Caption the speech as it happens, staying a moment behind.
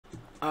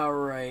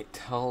Alright,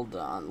 hold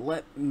on.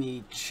 Let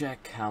me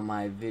check how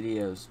my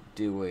video's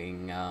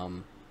doing.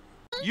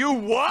 You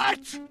what?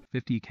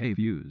 50k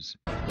views.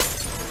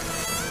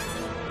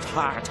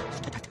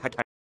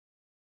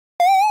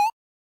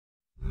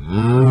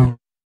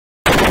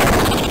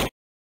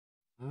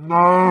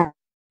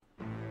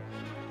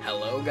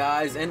 Hello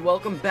guys, and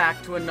welcome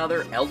back to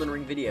another Elden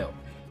Ring video.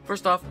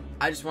 First off,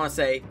 I just want to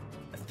say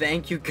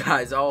thank you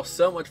guys all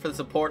so much for the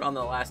support on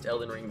the last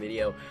Elden Ring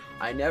video.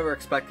 I never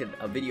expected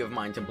a video of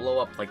mine to blow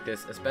up like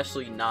this,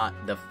 especially not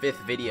the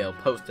 5th video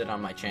posted on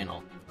my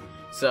channel.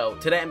 So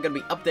today I'm going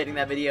to be updating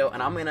that video,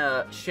 and I'm going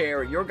to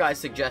share your guys'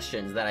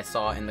 suggestions that I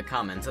saw in the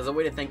comments as a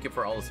way to thank you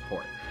for all the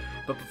support.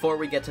 But before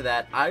we get to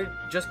that, I'm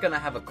just going to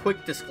have a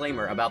quick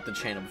disclaimer about the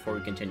channel before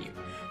we continue.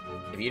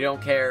 If you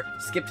don't care,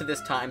 skip to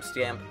this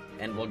timestamp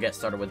and we'll get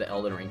started with the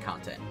Elden Ring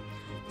content.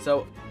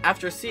 So,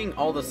 after seeing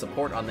all the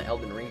support on the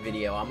Elden Ring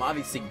video, I'm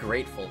obviously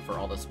grateful for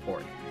all the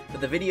support.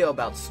 But the video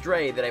about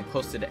Stray that I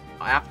posted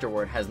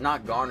afterward has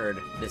not garnered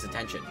this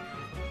attention.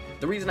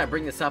 The reason I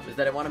bring this up is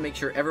that I want to make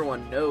sure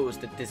everyone knows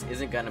that this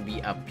isn't going to be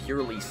a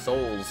purely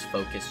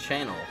Souls-focused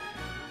channel,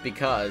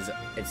 because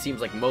it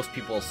seems like most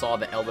people saw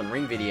the Elden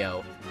Ring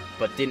video,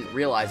 but didn't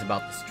realize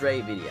about the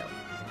Stray video.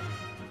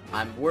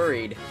 I'm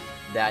worried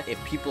that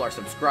if people are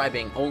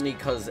subscribing only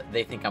because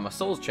they think I'm a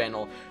Souls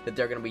channel, that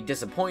they're going to be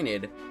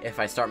disappointed if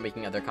I start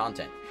making other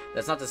content.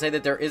 That's not to say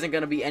that there isn't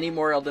going to be any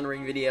more Elden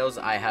Ring videos.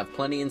 I have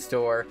plenty in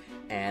store,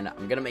 and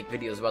I'm going to make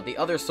videos about the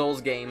other Souls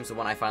games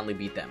when I finally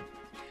beat them.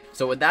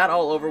 So with that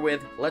all over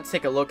with, let's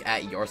take a look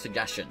at your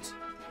suggestions.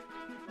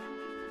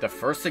 The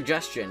first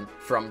suggestion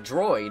from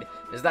Droid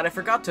is that I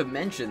forgot to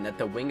mention that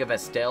the Wing of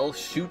Estelle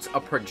shoots a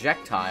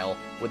projectile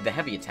with the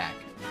heavy attack.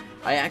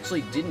 I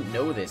actually didn't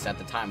know this at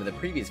the time of the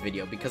previous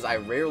video because I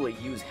rarely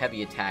use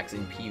heavy attacks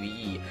in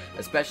PvE,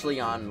 especially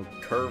on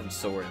curved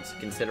swords,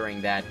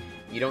 considering that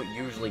you don't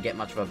usually get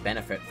much of a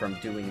benefit from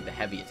doing the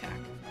heavy attack.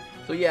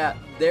 So yeah,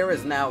 there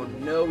is now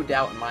no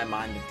doubt in my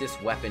mind that this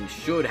weapon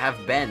should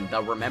have been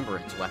the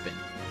Remembrance weapon.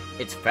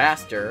 It's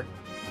faster,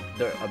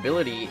 the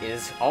ability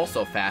is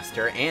also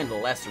faster and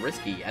less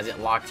risky as it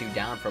locks you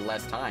down for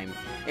less time,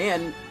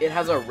 and it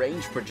has a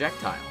ranged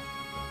projectile.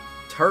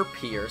 Terp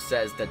here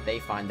says that they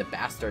find the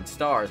Bastard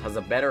Stars has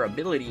a better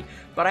ability,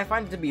 but I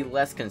find it to be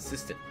less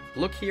consistent.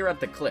 Look here at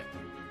the clip.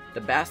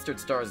 The Bastard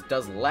Stars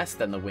does less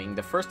than the Wing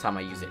the first time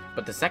I use it,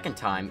 but the second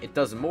time it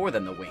does more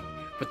than the Wing.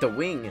 But the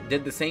Wing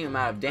did the same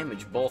amount of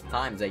damage both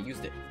times I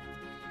used it.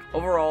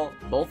 Overall,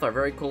 both are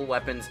very cool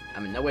weapons.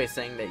 I'm in no way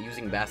saying that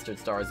using Bastard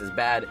Stars is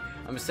bad.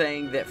 I'm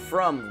saying that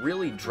From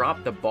really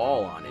dropped the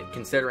ball on it,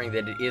 considering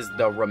that it is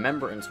the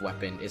Remembrance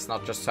weapon, it's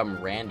not just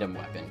some random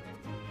weapon.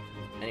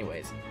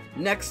 Anyways,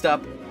 next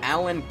up,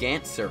 Alan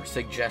Gantzer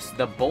suggests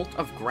the Bolt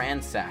of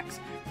Gransax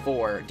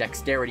for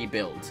dexterity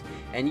builds.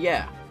 And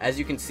yeah, as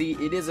you can see,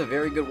 it is a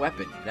very good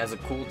weapon. It has a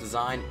cool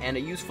design and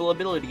a useful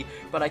ability,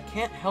 but I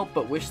can't help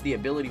but wish the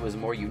ability was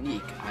more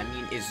unique. I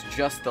mean, it's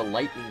just the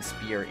Lightning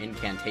Spear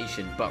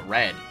incantation, but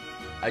red.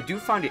 I do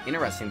find it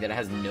interesting that it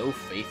has no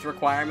faith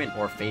requirement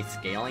or faith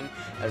scaling,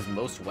 as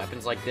most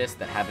weapons like this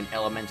that have an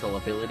elemental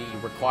ability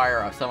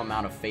require some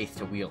amount of faith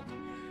to wield.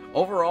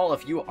 Overall,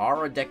 if you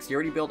are a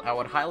dexterity build, I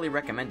would highly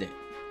recommend it.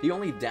 The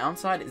only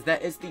downside is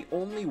that it's the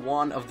only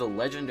one of the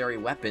legendary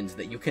weapons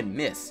that you can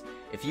miss.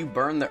 If you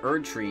burn the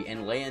Erd Tree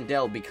and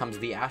Leyndell becomes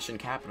the Ashen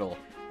Capital,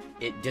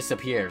 it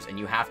disappears and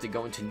you have to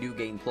go into New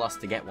Game Plus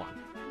to get one.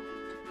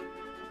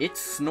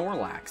 It's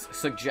Snorlax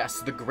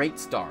suggests the Great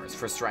Stars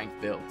for strength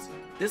builds.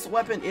 This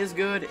weapon is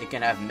good, it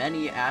can have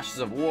many Ashes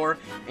of War,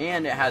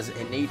 and it has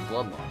innate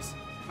blood loss.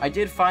 I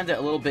did find it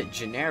a little bit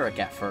generic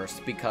at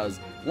first, because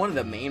one of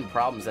the main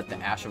problems that the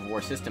Ash of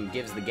War system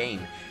gives the game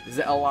is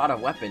that a lot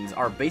of weapons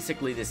are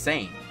basically the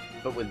same,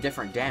 but with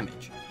different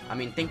damage. I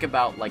mean, think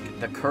about, like,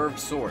 the curved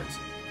swords.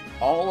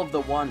 All of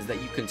the ones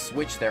that you can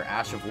switch their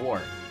Ash of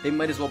War, they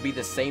might as well be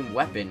the same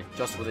weapon,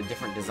 just with a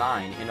different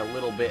design and a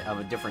little bit of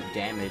a different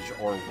damage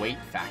or weight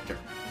factor,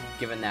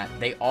 given that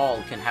they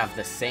all can have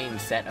the same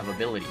set of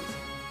abilities.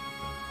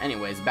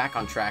 Anyways, back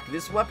on track,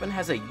 this weapon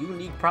has a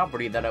unique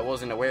property that I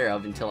wasn't aware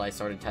of until I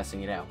started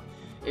testing it out.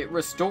 It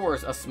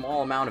restores a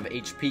small amount of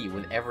HP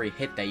with every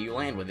hit that you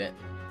land with it.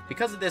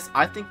 Because of this,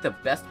 I think the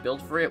best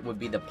build for it would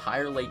be the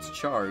Pyrelate's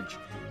Charge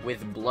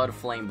with Blood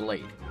Flame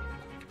Blade.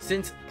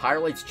 Since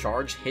Pyrelate's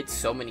Charge hits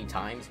so many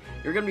times,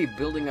 you're going to be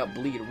building up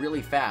bleed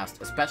really fast,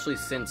 especially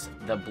since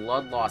the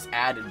blood loss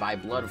added by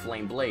Blood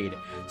Flame Blade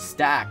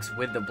stacks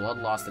with the blood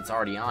loss that's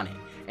already on it.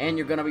 And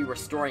you're going to be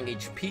restoring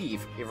HP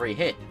every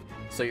hit.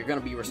 So you're going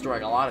to be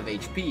restoring a lot of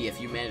HP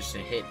if you manage to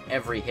hit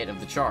every hit of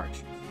the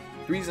charge.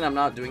 The reason I'm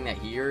not doing that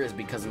here is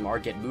because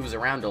Margit moves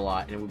around a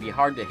lot and it would be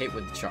hard to hit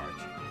with the charge.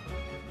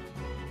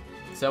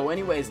 So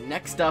anyways,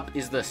 next up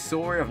is the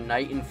Sword of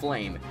Night and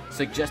Flame,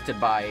 suggested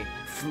by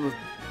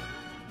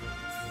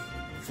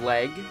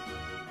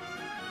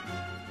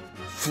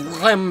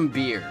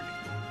Flembeard.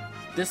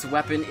 This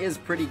weapon is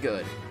pretty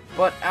good,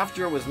 but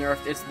after it was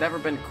nerfed, it's never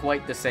been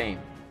quite the same.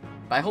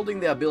 By holding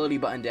the ability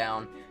button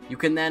down, you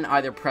can then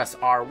either press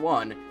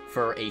R1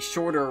 for a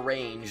shorter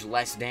range,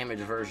 less damage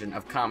version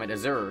of Comet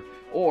Azure,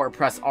 or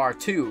press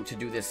R2 to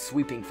do this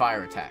sweeping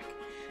fire attack.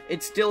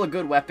 It's still a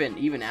good weapon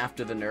even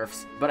after the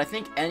nerfs, but I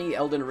think any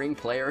Elden Ring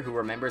player who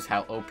remembers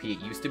how OP it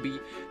used to be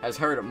has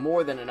heard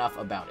more than enough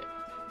about it.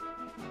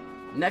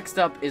 Next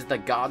up is the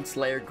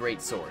Godslayer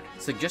Greatsword,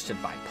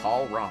 suggested by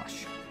Paul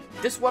Roche.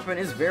 This weapon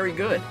is very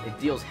good. It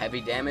deals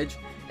heavy damage,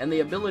 and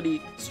the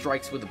ability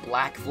strikes with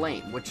Black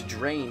Flame, which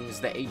drains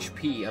the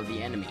HP of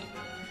the enemy.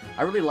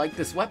 I really like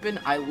this weapon.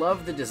 I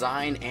love the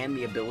design and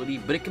the ability,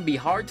 but it can be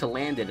hard to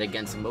land it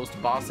against most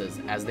bosses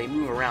as they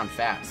move around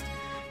fast.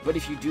 But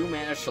if you do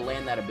manage to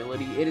land that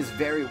ability, it is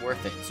very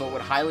worth it, so I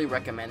would highly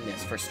recommend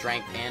this for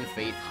strength and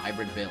faith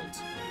hybrid builds.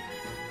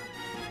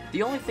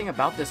 The only thing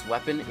about this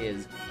weapon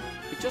is,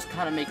 it just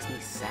kind of makes me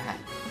sad.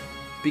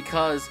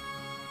 Because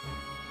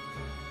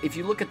if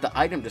you look at the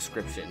item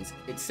descriptions,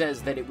 it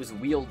says that it was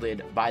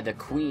wielded by the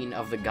Queen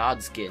of the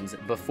Godskins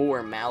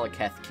before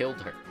Malekith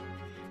killed her.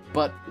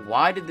 But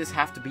why did this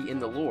have to be in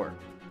the lore?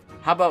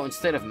 How about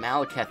instead of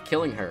Malekith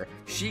killing her,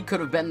 she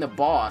could have been the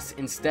boss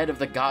instead of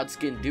the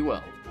Godskin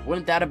duo?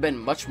 Wouldn't that have been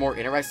much more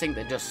interesting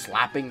than just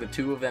slapping the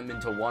two of them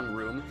into one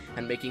room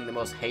and making the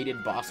most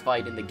hated boss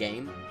fight in the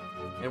game?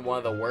 And one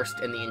of the worst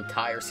in the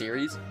entire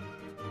series?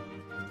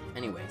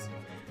 Anyways,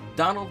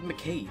 Donald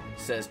McCabe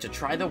says to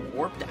try the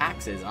warped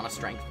axes on a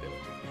strength build.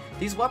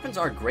 These weapons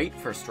are great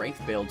for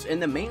strength builds,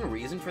 and the main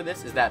reason for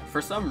this is that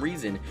for some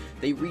reason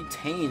they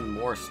retain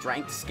more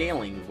strength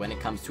scaling when it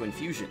comes to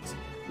infusions.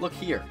 Look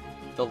here,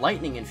 the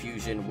lightning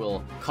infusion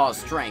will cause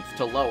strength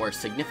to lower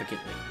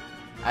significantly.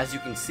 As you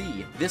can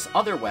see, this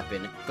other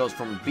weapon goes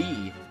from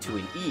B to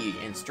an E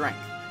in strength,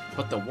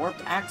 but the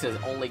warped axes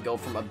only go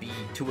from a B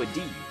to a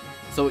D,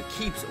 so it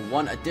keeps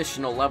one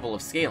additional level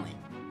of scaling.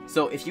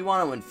 So if you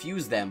want to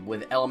infuse them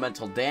with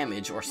elemental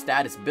damage or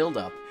status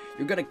buildup,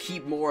 you're going to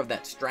keep more of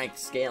that strength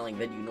scaling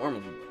than you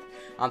normally would.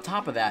 On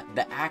top of that,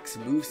 the axe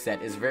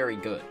moveset is very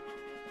good.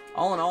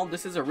 All in all,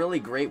 this is a really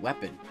great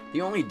weapon.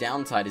 The only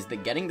downside is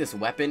that getting this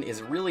weapon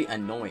is really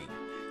annoying.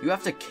 You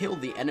have to kill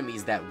the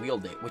enemies that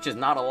wield it, which is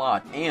not a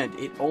lot, and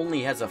it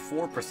only has a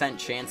 4%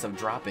 chance of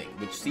dropping,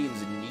 which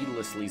seems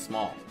needlessly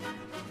small.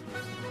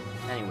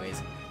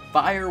 Anyways,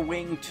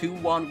 Firewing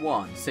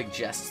 211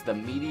 suggests the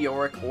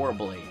Meteoric Ore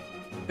Blade.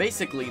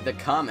 Basically, the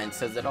comment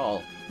says it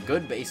all.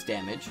 Good base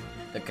damage,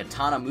 the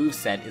katana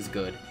moveset is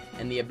good,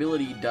 and the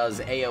ability does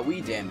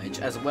AoE damage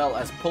as well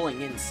as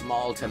pulling in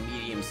small to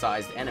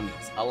medium-sized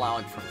enemies,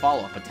 allowing for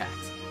follow-up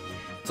attacks.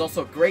 It's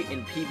also great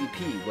in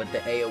PvP with the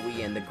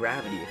AoE and the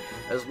gravity,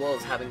 as well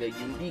as having a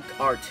unique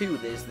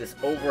R2 that is this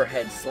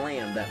overhead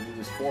slam that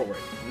moves forward.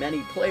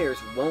 Many players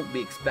won't be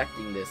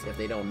expecting this if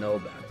they don't know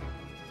about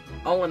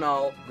it. All in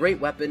all, great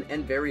weapon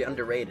and very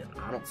underrated.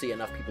 I don't see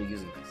enough people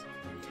using this.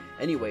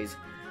 Anyways,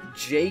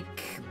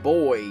 Jake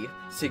Boy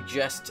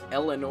suggests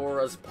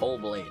Eleonora's Pole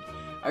Blade.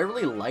 I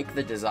really like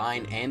the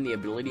design and the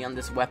ability on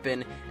this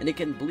weapon, and it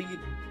can bleed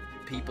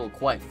people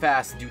quite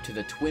fast due to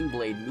the Twin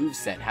Blade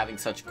moveset having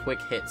such quick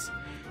hits.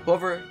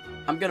 However,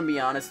 I'm gonna be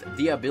honest,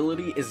 the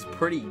ability is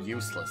pretty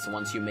useless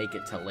once you make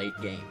it to late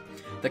game.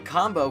 The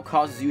combo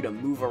causes you to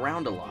move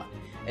around a lot,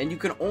 and you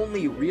can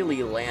only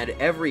really land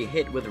every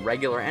hit with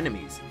regular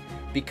enemies,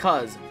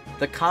 because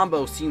the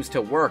combo seems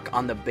to work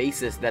on the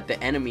basis that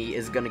the enemy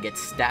is gonna get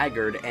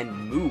staggered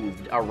and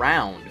moved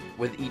around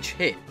with each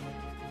hit,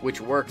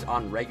 which works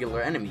on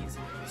regular enemies.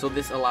 So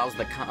this allows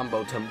the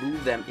combo to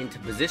move them into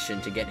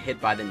position to get hit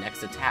by the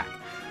next attack.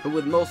 But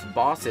with most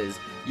bosses,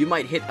 you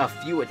might hit a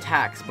few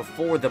attacks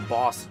before the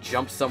boss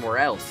jumps somewhere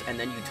else, and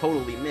then you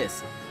totally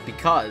miss,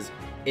 because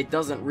it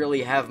doesn't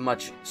really have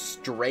much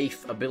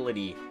strafe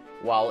ability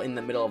while in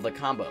the middle of the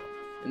combo,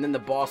 and then the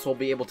boss will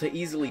be able to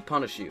easily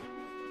punish you.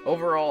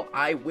 Overall,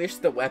 I wish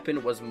the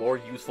weapon was more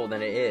useful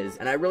than it is,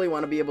 and I really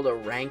want to be able to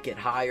rank it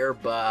higher,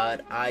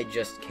 but I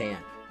just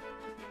can't.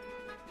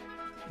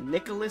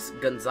 Nicholas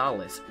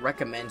Gonzalez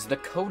recommends the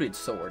Coated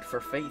Sword for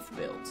Faith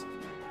builds.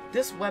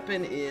 This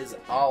weapon is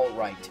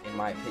alright in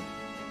my opinion.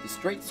 The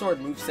Straight Sword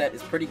moveset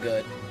is pretty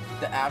good,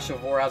 the Ash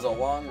of War has a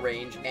long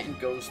range and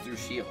goes through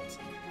shields.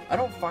 I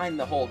don't find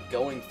the whole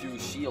going through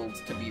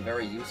shields to be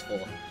very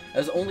useful,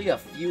 as only a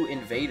few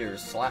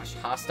invaders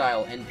 /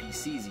 hostile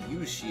NPCs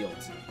use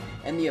shields,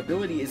 and the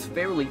ability is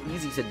fairly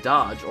easy to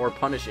dodge or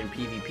punish in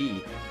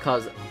PvP,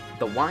 cause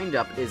the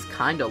windup is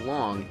kinda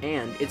long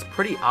and it's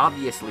pretty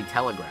obviously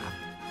telegraphed.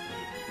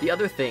 The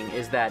other thing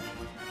is that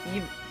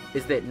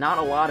not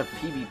a lot of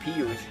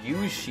PvPers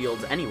use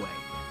shields anyway,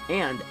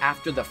 and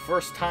after the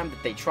first time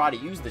that they try to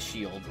use the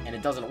shield and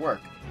it doesn't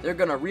work, they're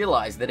gonna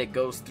realize that it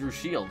goes through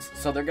shields,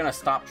 so they're gonna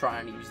stop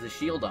trying to use the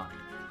shield on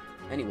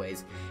it.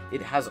 Anyways,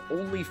 it has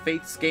only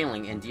faith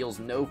scaling and deals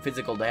no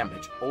physical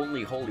damage,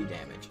 only holy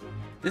damage.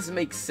 This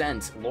makes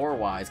sense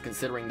lore-wise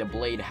considering the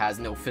blade has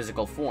no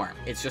physical form,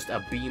 it's just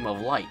a beam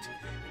of light.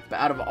 But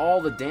out of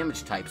all the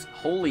damage types,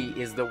 holy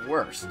is the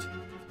worst,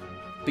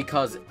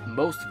 because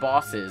most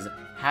bosses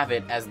have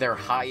it as their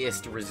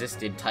highest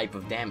resisted type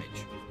of damage.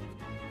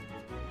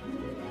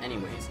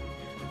 Anyways,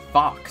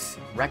 Fox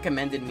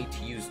recommended me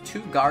to use 2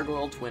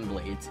 Gargoyle Twin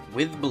Blades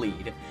with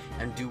Bleed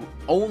and do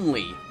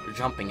only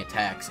jumping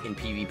attacks in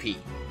PvP.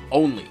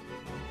 Only.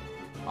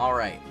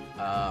 Alright,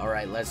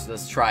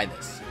 let's try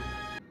this.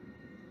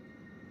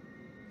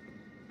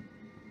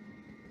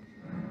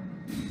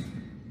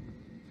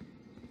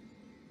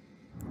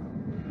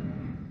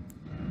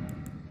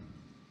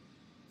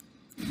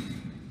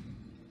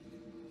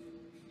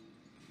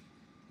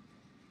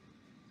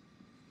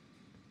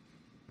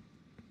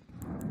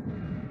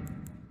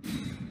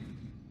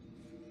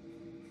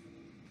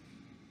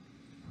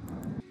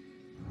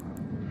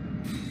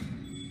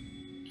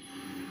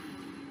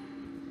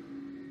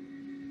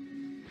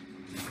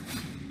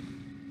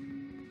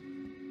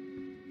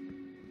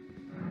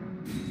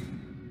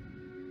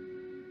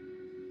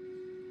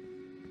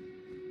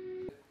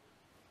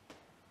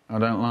 I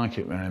don't like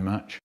it very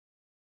much.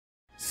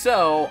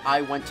 So,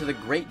 I went to the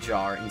Great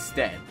Jar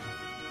instead.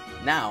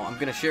 Now, I'm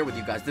gonna share with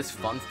you guys this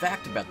fun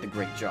fact about the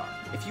Great Jar.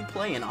 If you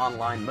play in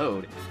online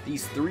mode,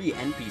 these 3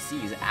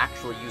 NPCs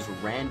actually use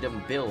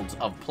random builds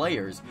of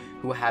players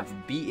who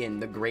have beaten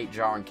the Great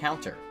Jar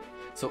encounter.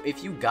 So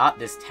if you got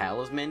this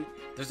talisman,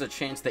 there's a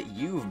chance that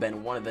you've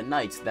been one of the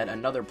knights that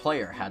another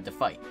player had to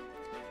fight.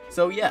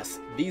 So yes,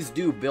 these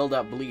do build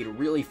up bleed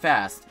really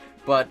fast,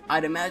 but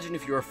I'd imagine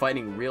if you were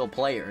fighting real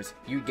players,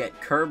 you'd get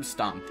curb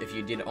stomped if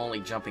you did only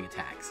jumping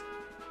attacks.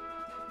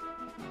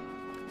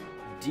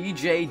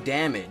 DJ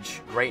Damage,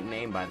 great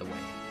name by the way,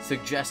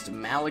 suggests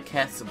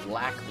Malekith's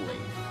Black Blade.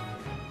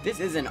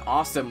 This is an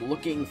awesome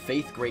looking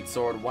Faith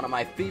Greatsword, one of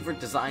my favorite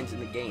designs in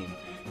the game.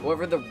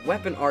 However, the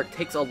weapon art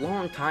takes a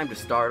long time to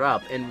start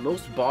up, and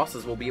most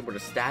bosses will be able to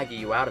stagger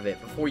you out of it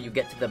before you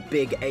get to the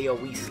big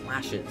AoE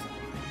slashes.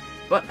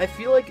 But I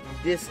feel like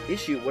this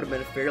issue would have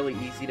been fairly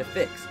easy to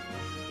fix.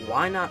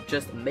 Why not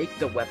just make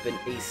the weapon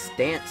a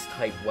stance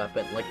type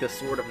weapon like the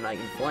Sword of Night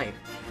and Flame?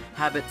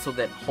 Have it so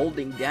that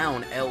holding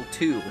down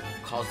L2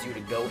 causes you to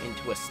go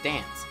into a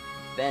stance.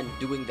 Then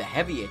doing the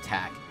heavy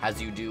attack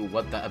has you do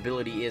what the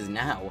ability is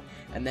now,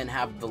 and then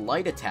have the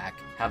light attack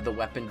have the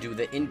weapon do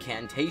the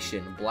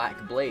incantation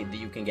Black Blade that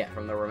you can get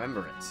from the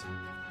Remembrance.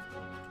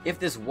 If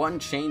this one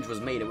change was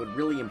made, it would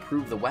really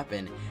improve the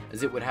weapon,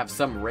 as it would have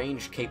some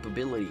range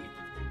capability.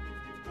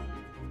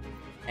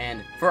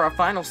 And for our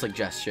final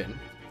suggestion,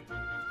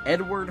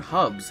 Edward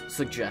Hubbs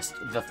suggests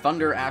the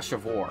Thunder Ash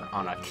of War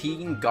on a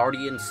Keen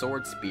Guardian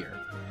Sword Spear.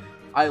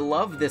 I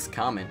love this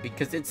comment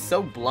because it's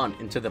so blunt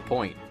and to the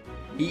point.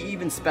 He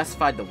even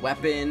specified the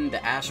weapon,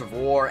 the Ash of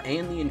War,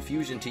 and the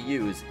infusion to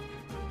use.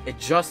 It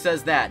just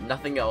says that,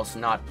 nothing else,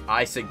 not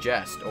I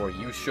suggest or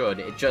you should.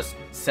 It just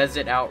says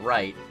it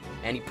outright,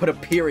 and he put a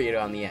period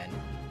on the end,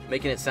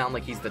 making it sound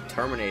like he's the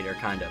Terminator,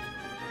 kind of.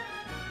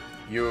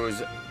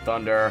 Use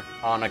Thunder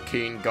on a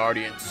Keen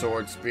Guardian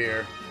Sword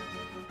Spear.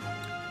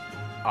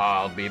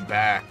 I'll be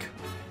back.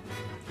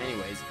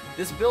 Anyways,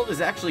 this build is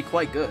actually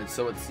quite good,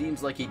 so it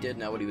seems like he did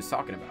know what he was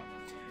talking about.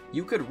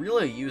 You could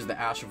really use the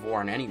Ash of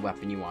War on any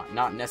weapon you want,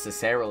 not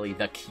necessarily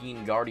the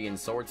Keen Guardian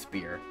Sword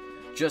Spear.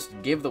 Just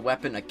give the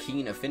weapon a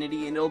Keen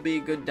affinity and it'll be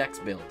a good dex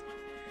build.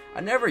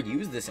 I never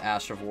used this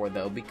Ash of War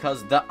though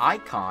because the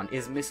icon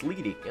is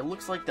misleading. It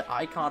looks like the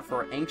icon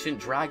for Ancient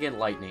Dragon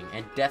Lightning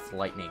and Death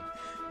Lightning,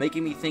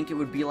 making me think it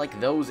would be like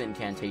those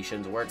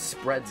incantations where it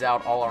spreads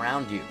out all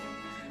around you.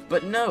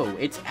 But no,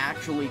 it's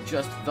actually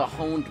just the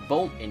Honed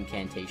Bolt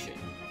incantation.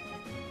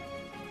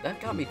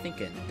 That got me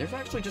thinking, there's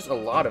actually just a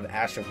lot of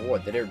Ash of War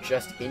that are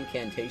just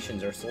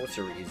incantations or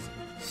sorceries,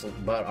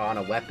 but on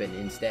a weapon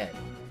instead.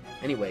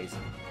 Anyways,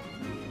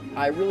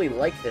 I really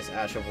like this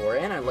Ash of War,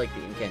 and I like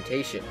the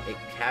incantation. It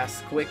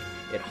casts quick,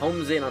 it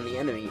homes in on the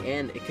enemy,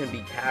 and it can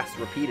be cast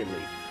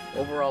repeatedly.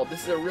 Overall,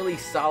 this is a really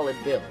solid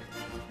build,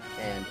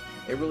 and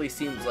it really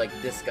seems like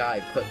this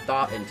guy put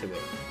thought into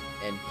it.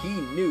 And he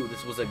knew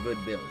this was a good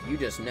build. You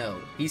just know.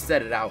 He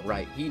said it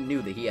outright. He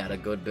knew that he had a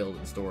good build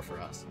in store for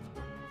us.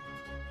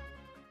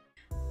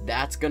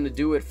 That's gonna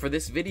do it for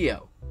this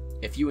video.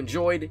 If you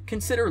enjoyed,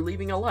 consider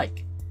leaving a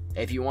like.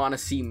 If you want to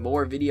see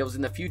more videos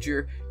in the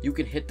future, you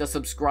can hit the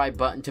subscribe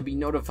button to be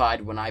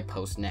notified when I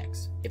post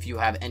next. If you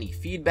have any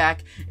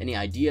feedback, any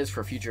ideas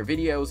for future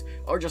videos,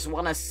 or just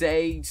want to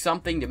say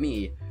something to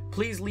me,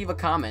 please leave a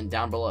comment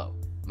down below.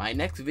 My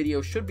next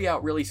video should be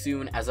out really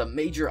soon, as a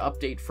major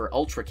update for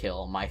Ultra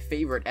Kill, my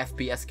favorite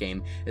FPS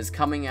game, is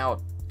coming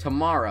out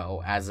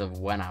tomorrow as of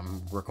when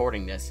I'm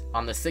recording this,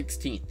 on the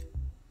 16th.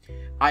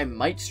 I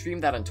might stream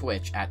that on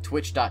Twitch at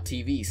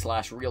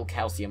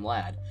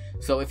twitch.tv/realcalciumlad,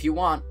 so if you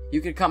want,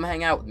 you could come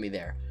hang out with me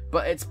there.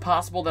 But it's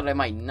possible that I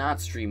might not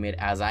stream it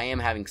as I am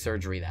having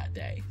surgery that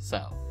day,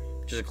 so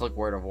just a quick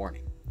word of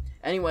warning.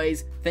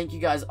 Anyways, thank you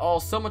guys all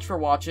so much for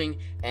watching,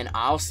 and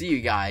I'll see you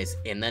guys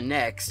in the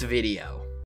next video.